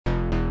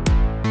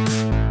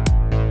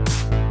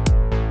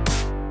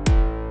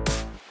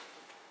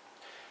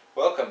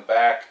Welcome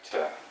back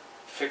to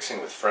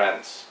Fixing with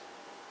Friends.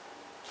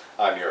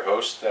 I'm your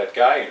host, that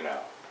guy you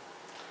know.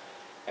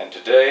 And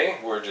today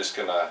we're just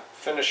gonna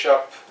finish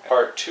up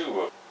part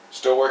 2 of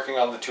still working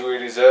on the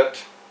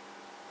 280Z.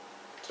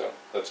 So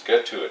let's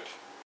get to it.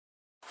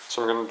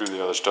 So I'm gonna do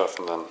the other stuff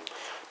and then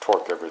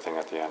torque everything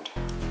at the end.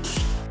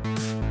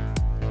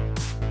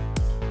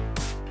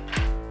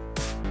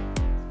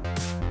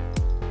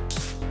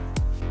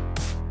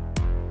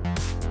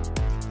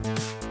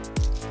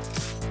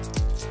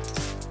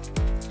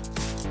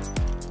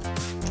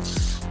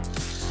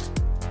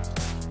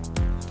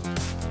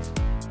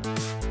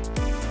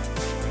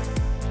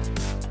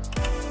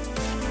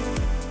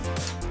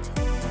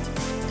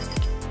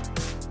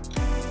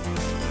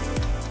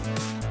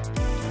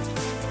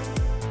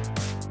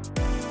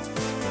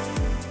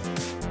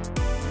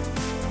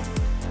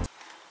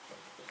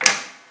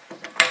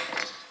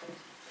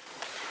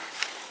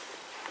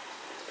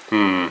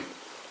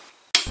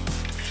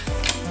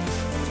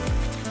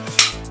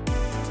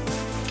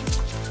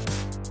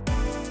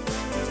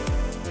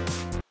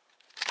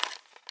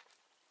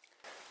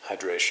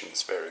 Hydration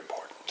is very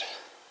important.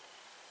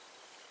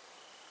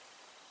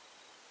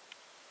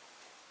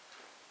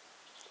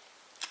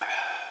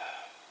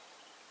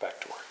 Back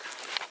to work.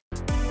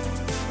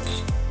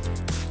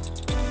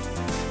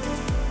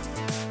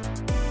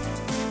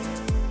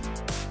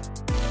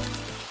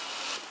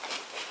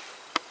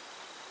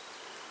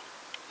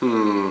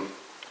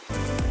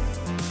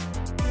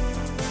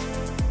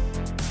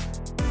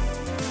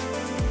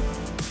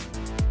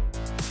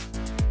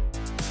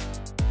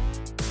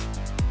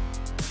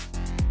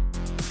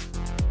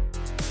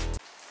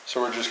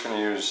 So we're just going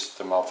to use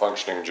the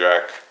malfunctioning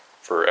jack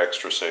for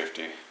extra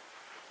safety.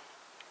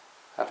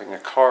 Having a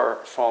car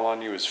fall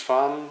on you is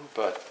fun,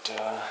 but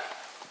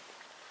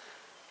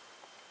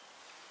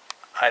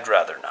I'd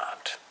rather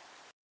not.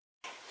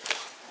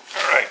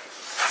 Alright,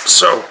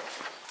 so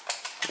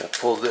I'm going to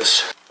pull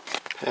this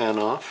pan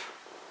off.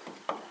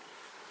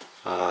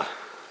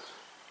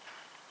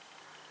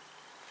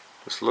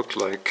 This looked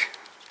like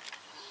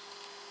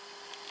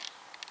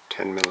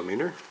 10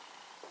 millimeter.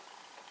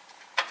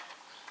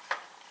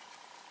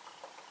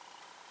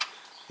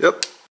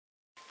 Yep.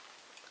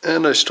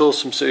 And I stole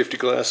some safety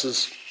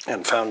glasses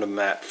and found a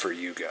mat for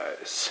you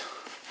guys.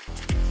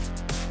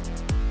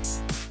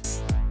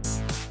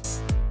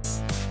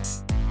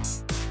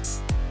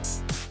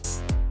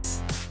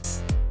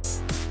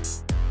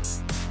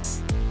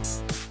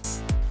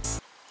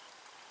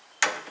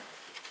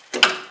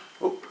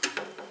 Oh,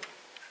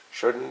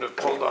 shouldn't have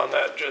pulled on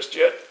that just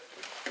yet.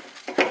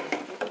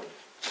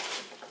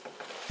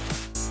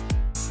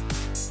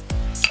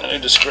 I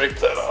need to scrape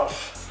that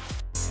off.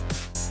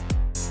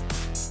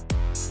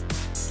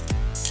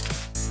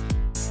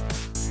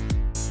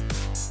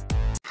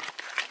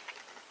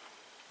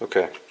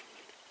 Okay,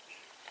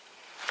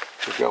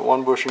 we've got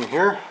one bushing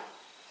here.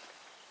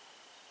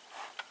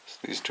 It's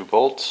these two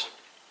bolts.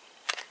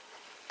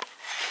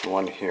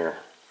 One here.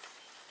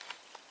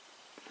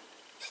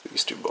 It's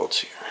these two bolts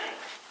here.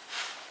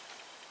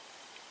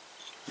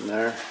 And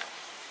there.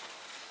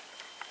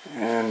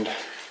 And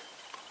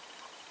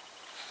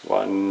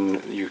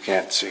one you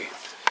can't see.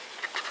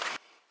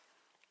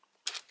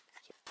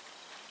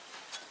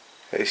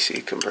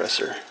 AC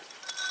compressor.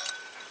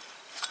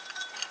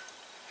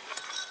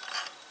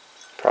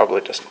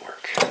 Probably doesn't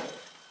work.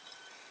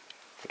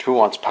 But who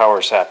wants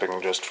power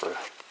sapping just for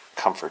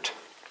comfort?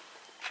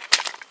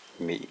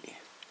 Me.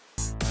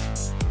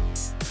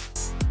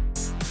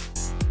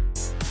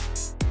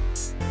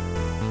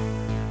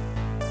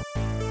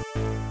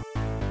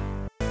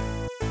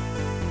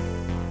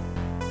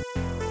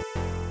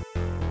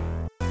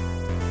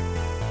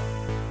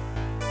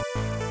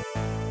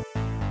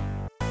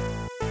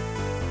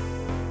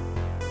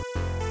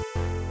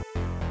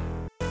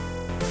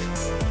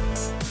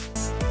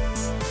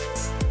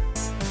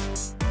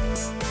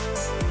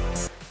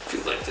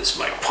 This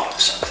might pop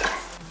something.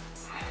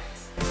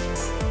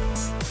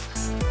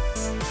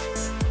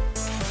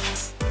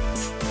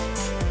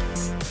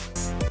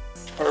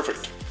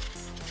 Perfect.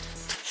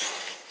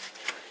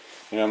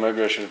 You know,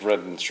 maybe I should have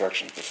read the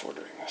instructions before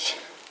doing this.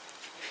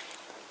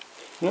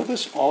 You know,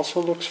 this also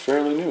looks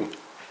fairly new.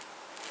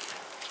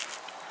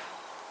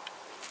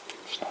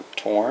 It's not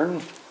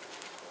torn.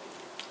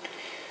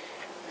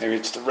 Maybe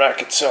it's the rack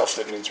itself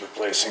that needs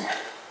replacing.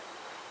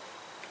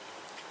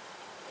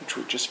 Which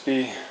would just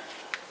be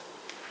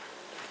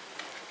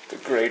the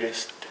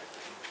greatest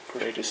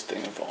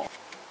thing of all.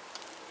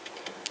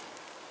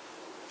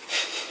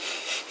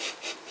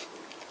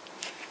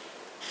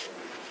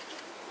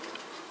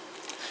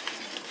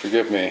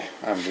 Forgive me,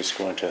 I'm just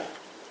going to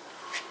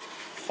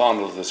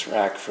fondle this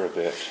rack for a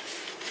bit.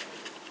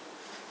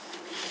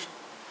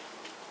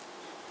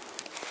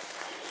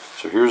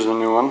 So here's the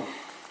new one.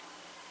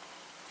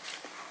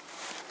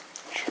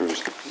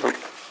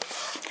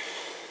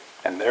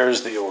 And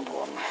there's the old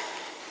one.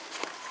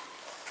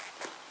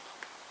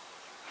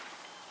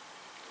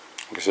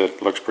 Like I said,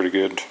 it looks pretty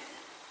good.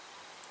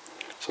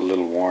 It's a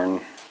little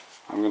worn.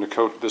 I'm going to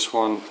coat this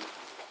one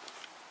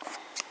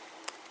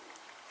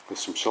with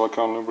some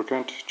silicone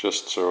lubricant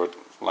just so it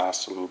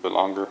lasts a little bit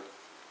longer.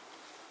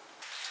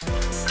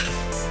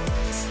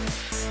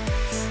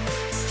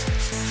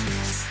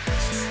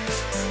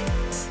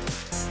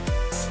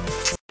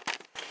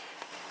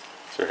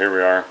 So here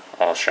we are,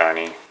 all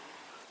shiny.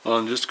 Well,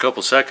 in just a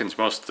couple seconds,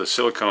 most of the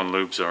silicone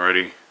lube's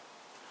already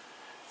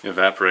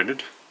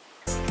evaporated.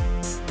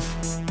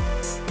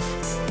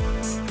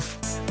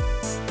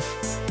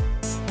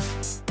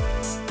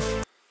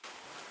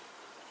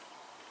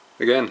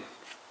 Again,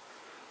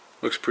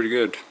 looks pretty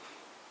good.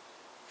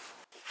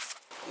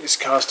 These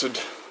costed,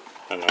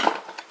 I don't know,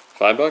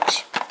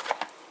 $5?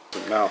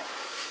 But now,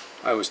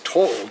 I was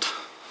told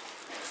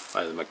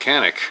by the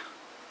mechanic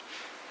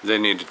they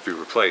needed to be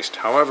replaced.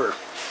 However,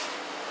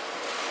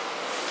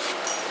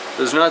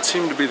 does not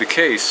seem to be the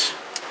case.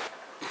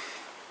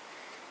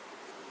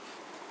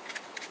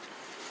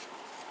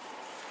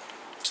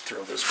 Let's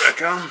throw this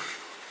back on.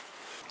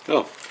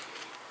 Oh,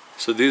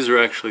 so these are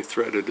actually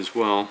threaded as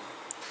well.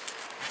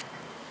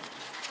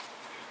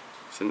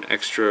 With an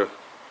extra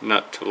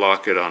nut to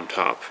lock it on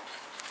top.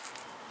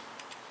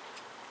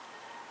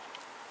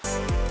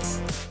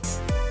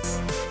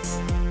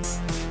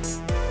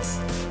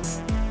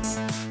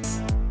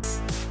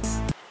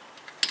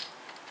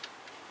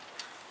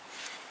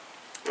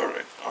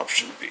 Alright,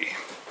 option B.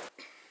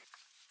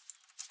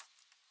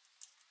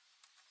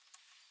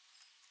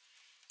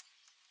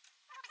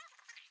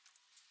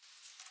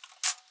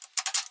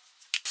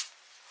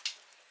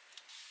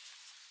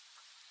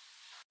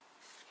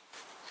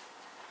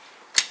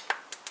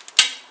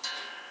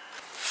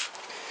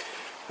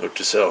 Note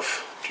to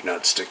self, do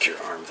not stick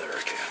your arm there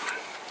again.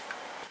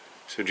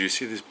 So do you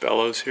see these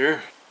bellows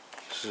here?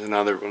 This is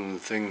another one of the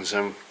things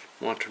I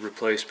want to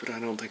replace, but I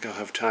don't think I'll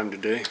have time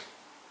today.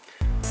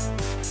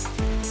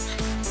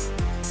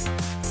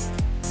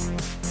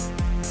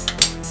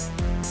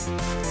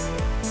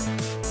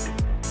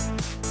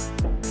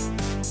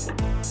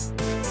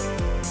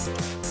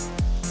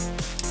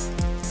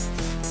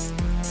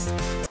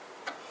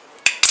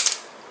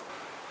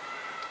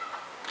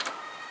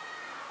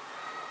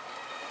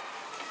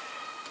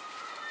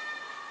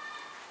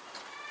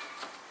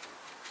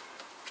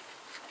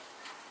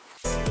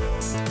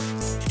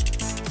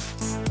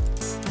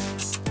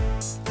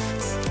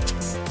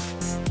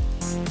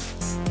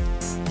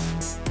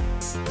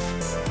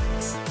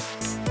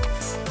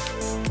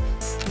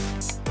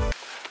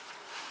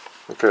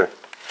 Okay,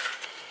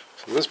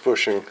 so this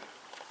bushing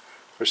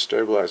for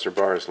stabilizer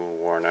bar is a little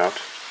worn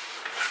out.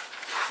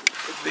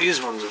 But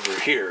these ones over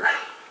here,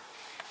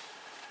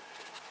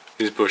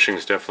 these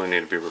bushings definitely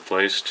need to be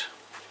replaced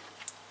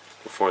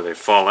before they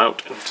fall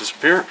out and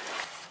disappear.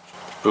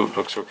 Boot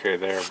looks okay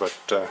there, but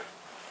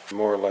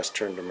more or less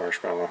turned to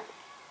marshmallow.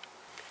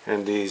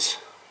 And these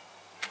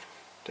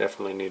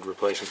definitely need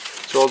replacing.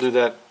 So I'll do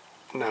that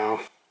now.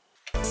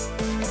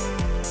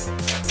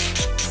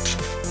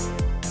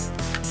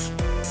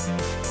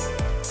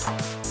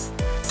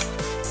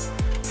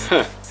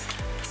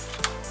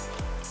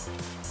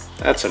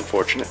 That's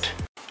unfortunate.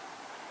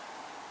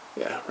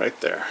 Yeah, right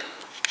there.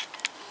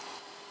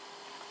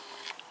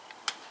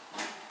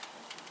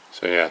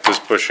 So yeah, this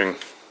bushing,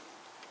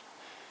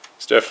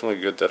 it's definitely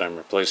good that I'm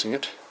replacing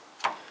it.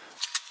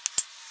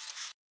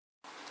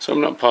 So I'm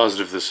not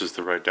positive this is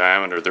the right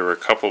diameter. There were a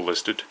couple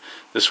listed.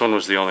 This one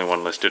was the only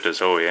one listed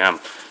as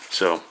OEM.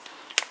 So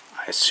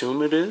I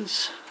assume it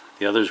is.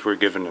 The others were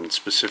given in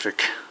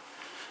specific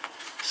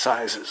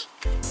sizes.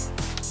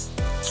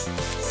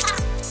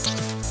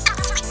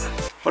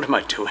 What am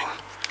I doing?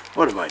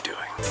 What am I doing?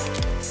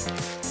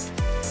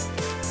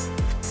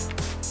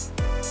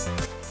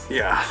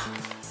 Yeah.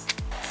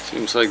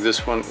 Seems like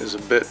this one is a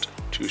bit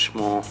too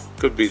small.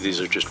 Could be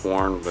these are just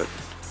worn, but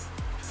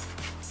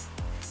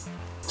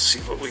let's see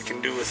what we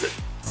can do with it.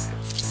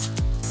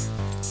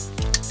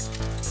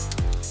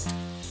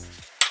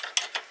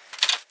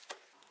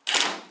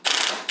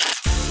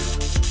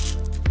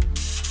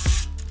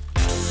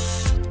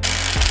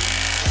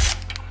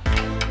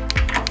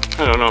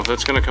 I don't know if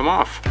that's gonna come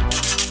off.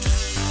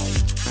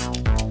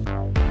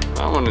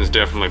 That one is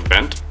definitely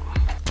bent.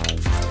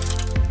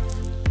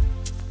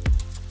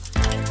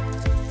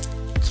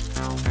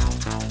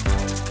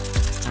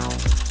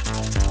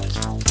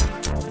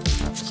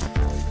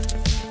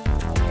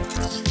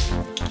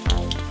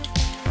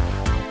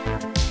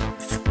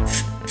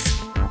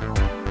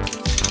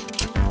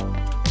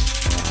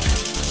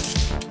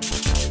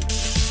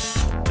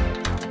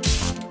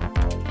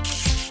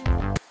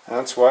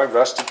 That's why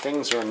rusted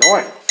things are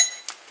annoying.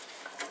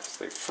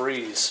 They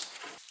freeze.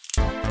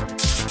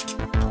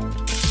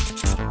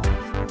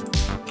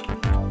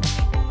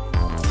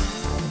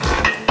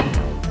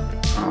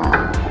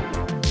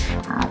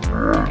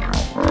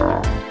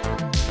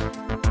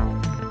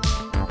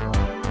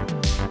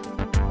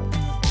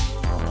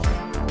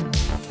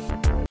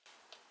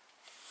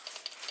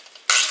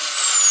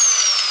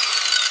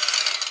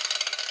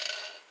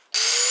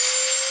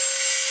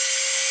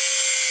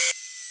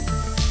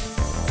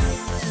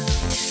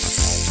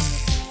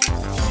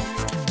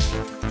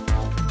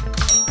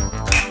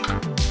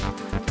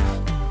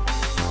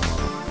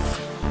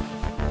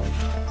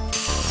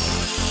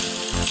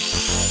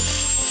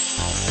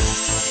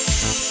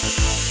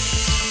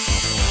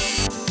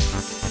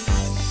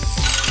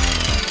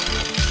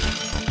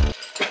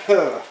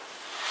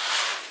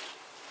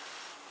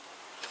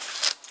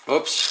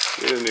 Oops,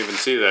 you didn't even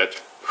see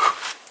that.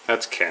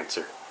 That's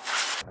cancer.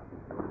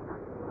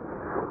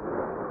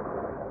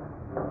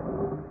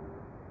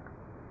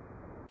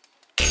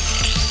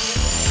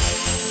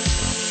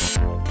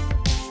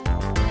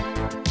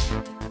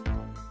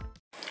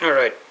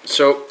 Alright,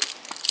 so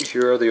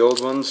here are the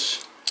old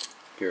ones,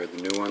 here are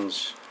the new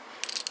ones.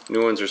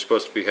 New ones are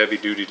supposed to be heavy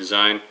duty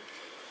design.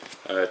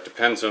 It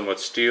depends on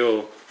what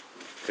steel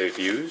they've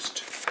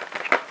used.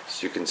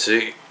 As you can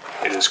see,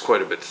 it is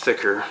quite a bit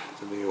thicker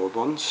than the old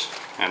ones,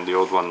 and the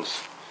old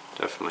ones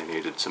definitely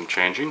needed some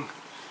changing.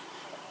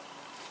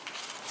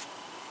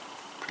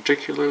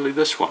 Particularly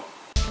this one.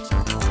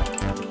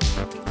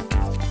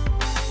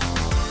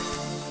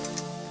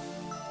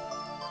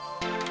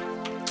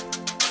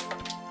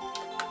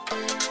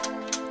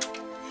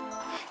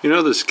 You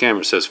know this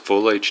camera says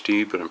full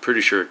HD, but I'm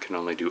pretty sure it can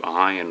only do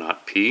I and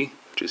not P,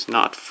 which is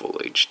not full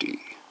HD.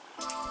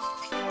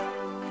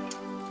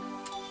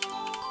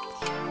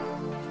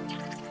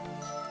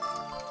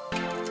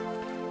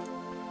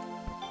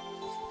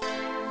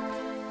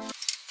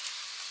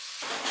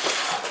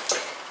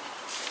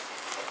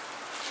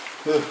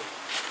 It's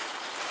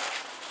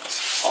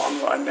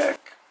on my neck.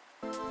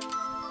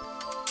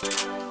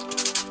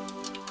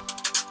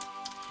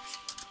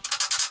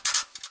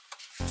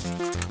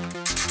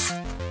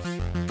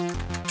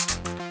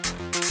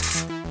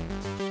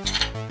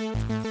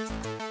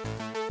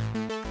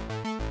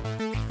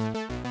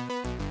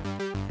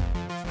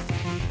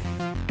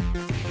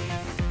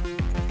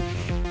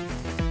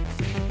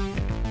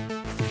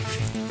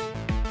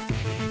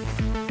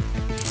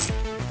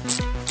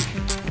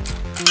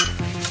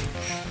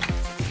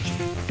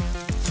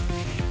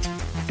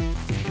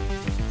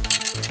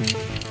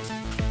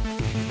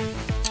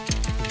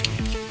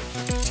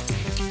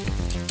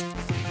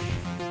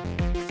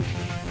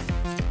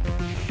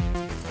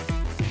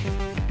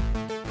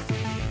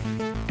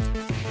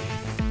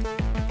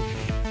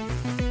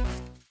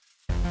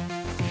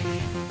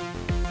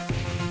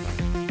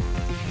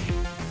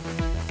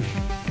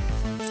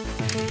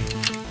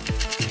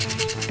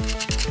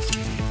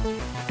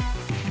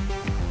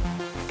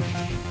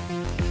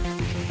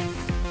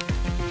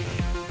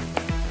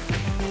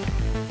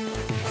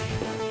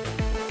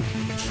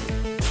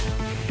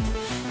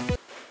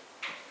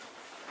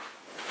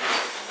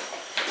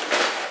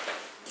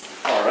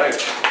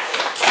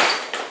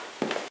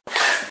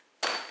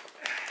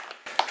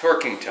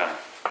 Torquing time.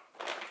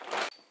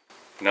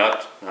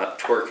 Not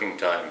twerking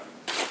time.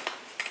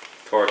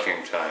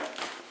 Torquing time.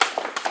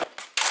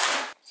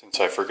 Since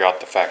I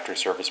forgot the factory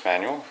service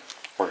manual,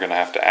 we're going to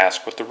have to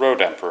ask what the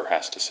Road Emperor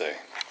has to say.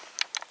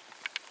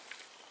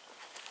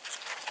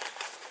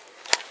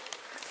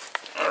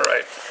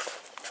 Alright.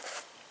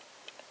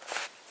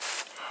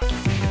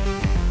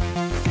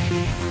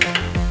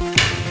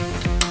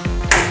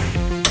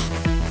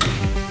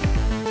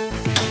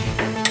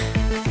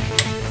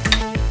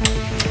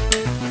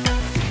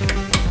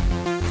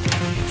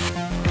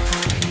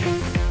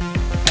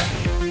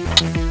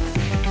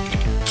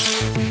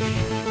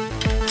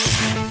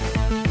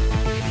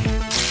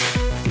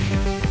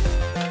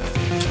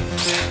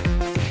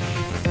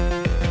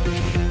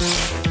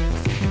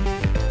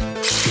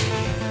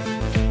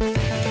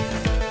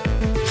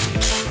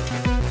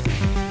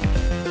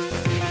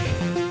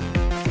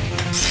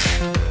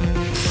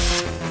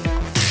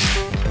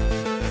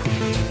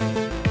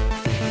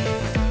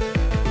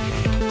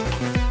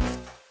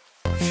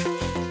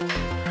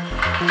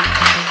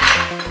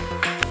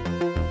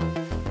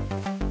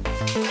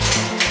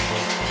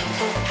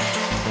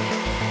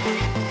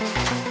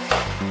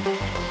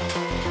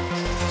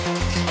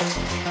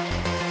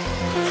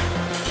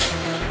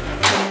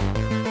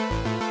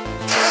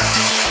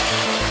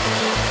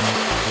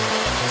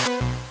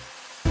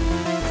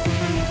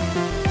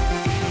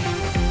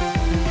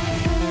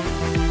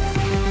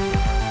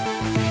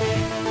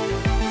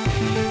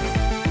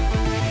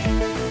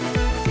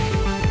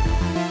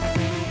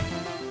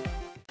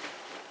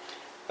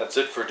 That's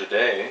it for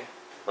today.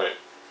 Wait.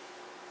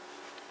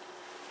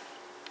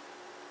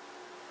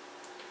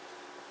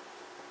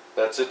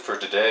 That's it for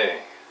today.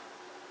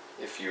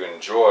 If you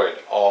enjoyed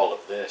all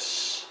of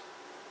this,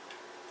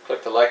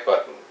 click the like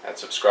button and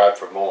subscribe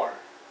for more.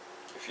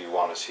 If you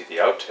want to see the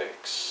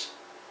outtakes,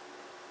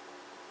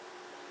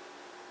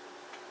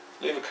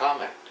 leave a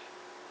comment.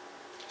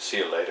 See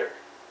you later.